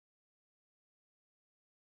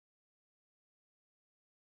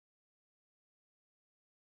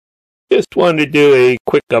Just wanted to do a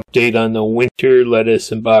quick update on the winter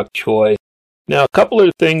lettuce and bok choy. Now, a couple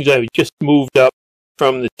of things I've just moved up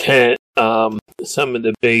from the tent, some of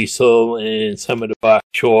the basil and some of the bok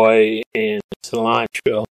choy and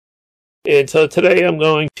cilantro. And so today I'm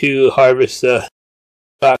going to harvest the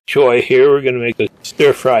bok choy here. We're going to make a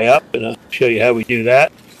stir fry up, and I'll show you how we do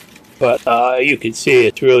that. But you can see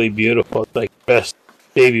it's really beautiful. It's like the best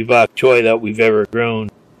baby bok choy that we've ever grown.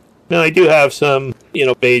 Now I do have some,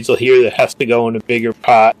 basil here that has to go in a bigger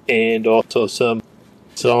pot, and also some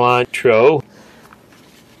cilantro.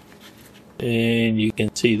 And you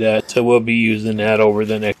can see that, so we'll be using that over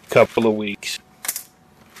the next couple of weeks.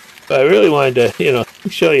 But I really wanted to,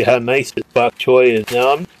 show you how nice this bok choy is.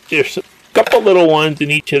 Now there's a couple little ones in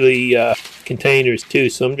each of the containers too,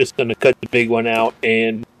 so I'm just going to cut the big one out,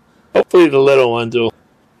 and hopefully the little ones will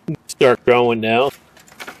start growing now.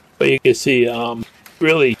 But you can see,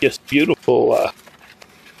 really just beautiful,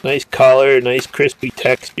 nice color, nice crispy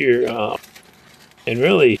texture, and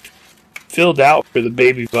really filled out for the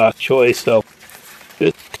baby bok choy. So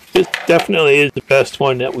this definitely is the best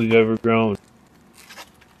one that we've ever grown.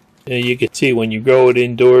 And you can see when you grow it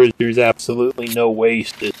indoors, there's absolutely no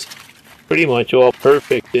waste. It's pretty much all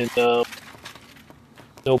perfect, and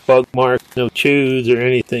no bug marks, no chews or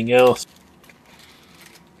anything else.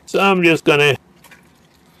 So I'm just gonna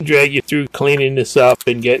drag you through cleaning this up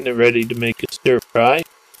and getting it ready to make a stir fry,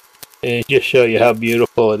 and just show you how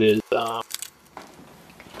beautiful it is.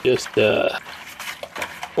 Just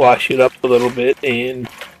wash it up a little bit, and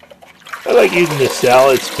I like using the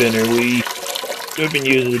salad spinner. We've been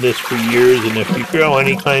using this for years, and if you grow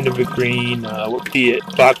any kind of a green, be it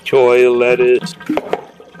bok choy, lettuce,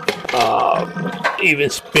 even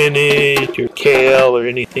spinach or kale or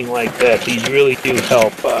anything like that, these really do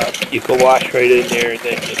help. You can wash right in there, and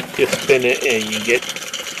then you just spin it, and you get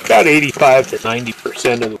about 85 to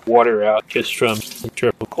 90% of the water out just from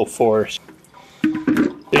centrifugal force.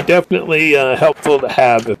 They're definitely helpful to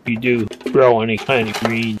have if you do grow any kind of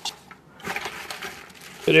greens.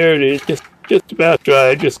 So there it is, just about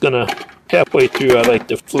dry. I'm just gonna, halfway through, I like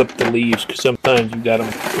to flip the leaves because sometimes you got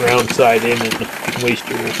them round side in and the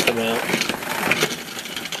moisture will come out.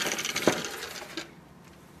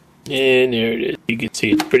 And there it is. You can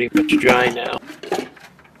see it's pretty much dry now.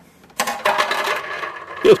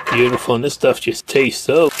 Just beautiful, and this stuff just tastes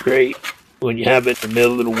so great when you have it in the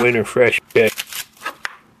middle of the winter fresh picked.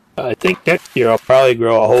 I think next year I'll probably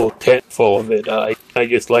grow a whole tent full of it. I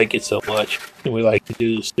just like it so much, and we like to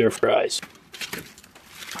do the stir fries.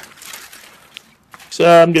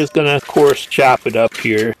 So I'm just gonna, of course, chop it up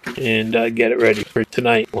here and get it ready for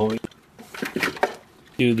tonight when we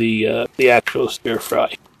do the actual stir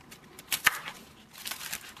fry.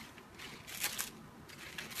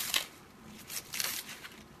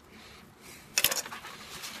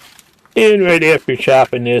 And right after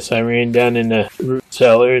chopping this, I ran down in the root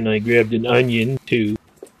cellar and I grabbed an onion to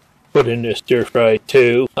put in the stir fry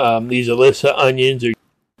too. These Alyssa onions are,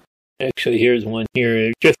 actually here's one here,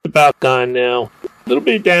 they're just about gone now. A little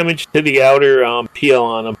bit of damage to the outer peel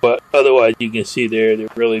on them, but otherwise you can see they're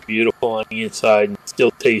really beautiful on the inside and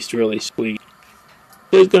still taste really sweet.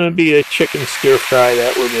 There's going to be a chicken stir fry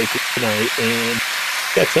that we're making tonight, and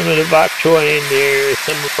got some of the bok choy in there,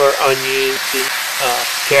 some of our onions and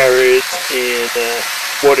carrots and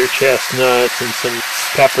water chestnuts and some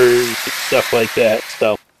peppers and stuff like that.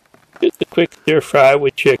 So just a quick stir fry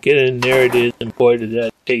with chicken, and there it is, and boy does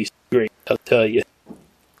that taste great, I'll tell you.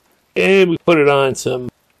 And we put it on some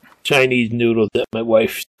Chinese noodles that my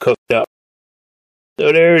wife cooked up.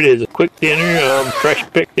 So there it is, a quick dinner, fresh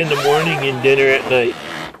picked in the morning and dinner at night.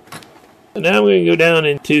 So now I'm going to go down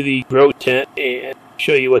into the grow tent and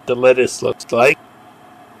show you what the lettuce looks like.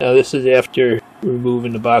 Now this is after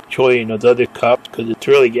removing the bok choy and those other cups because it's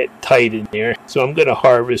really getting tight in there. So I'm going to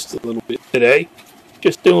harvest a little bit today.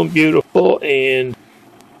 Just doing beautiful, and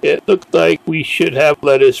it looks like we should have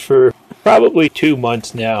lettuce for probably 2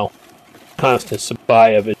 months now. Constant supply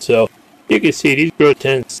of it. So you can see these grow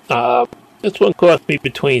tents, this one cost me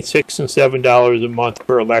between $6 and $7 a month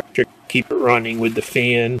for electric to keep it running with the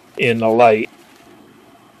fan and the light.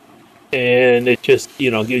 And it just,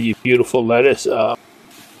 gives you beautiful lettuce.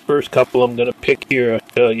 First couple I'm going to pick here, I'll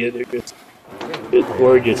tell you, they're just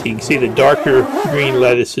gorgeous. You can see the darker green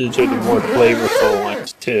lettuces are the more flavorful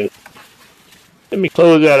ones too. Let me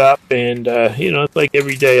close that up, and it's like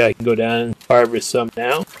every day I can go down and harvest some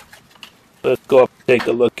now. Let's go up and take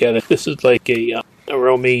a look at it. This is like a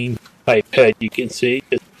romaine pipette, you can see.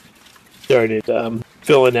 It started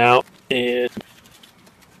filling out, and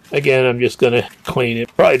again, I'm just going to clean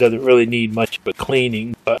it. Probably doesn't really need much of a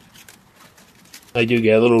cleaning, but I do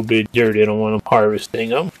get a little bit of dirt in them when I'm harvesting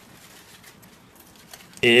them.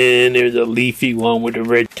 And there's a leafy one with the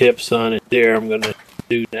red tips on it there I'm going to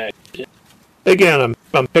do next. Again,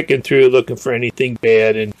 I'm picking through looking for anything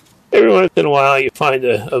bad, and every once in a while you find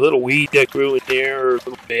a little weed that grew in there or a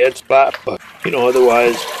little bad spot, but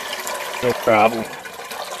otherwise no problem.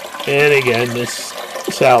 And again, this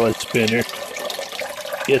salad spinner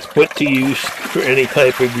gets put to use for any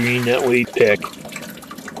type of green that we pick.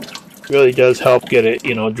 Really does help get it,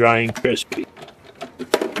 dry and crispy.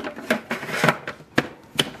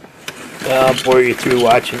 I'll bore you through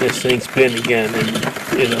watching this thing spin again, and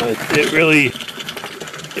it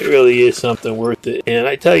really is something worth it. And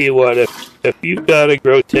I tell you what, if you've got a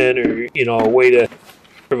grow tent or a way to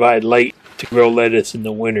provide light to grow lettuce in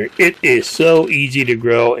the winter, it is so easy to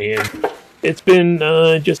grow, and it's been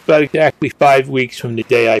just about exactly 5 weeks from the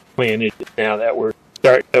day I planted it now that we're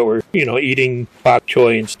eating bok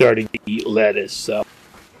choy and starting to eat lettuce. So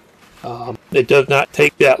it does not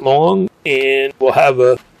take that long, and we'll have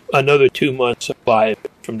another 2 months supply of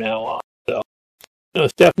it from now on. So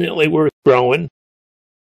it's definitely worth growing.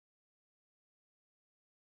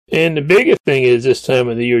 And the biggest thing is this time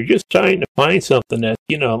of the year, just trying to find something that's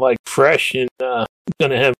like fresh and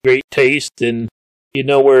going to have great taste, and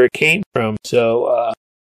where it came from. So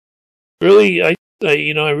really, I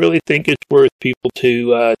really think it's worth people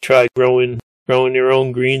to try growing their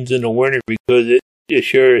own greens in the winter, because it is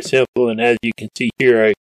sure is simple. And as you can see here,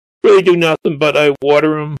 I really do nothing but I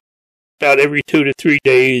water them about every 2 to 3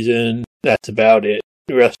 days, and that's about it.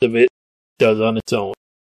 The rest of it does on its own.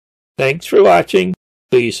 Thanks for watching.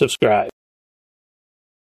 Please subscribe.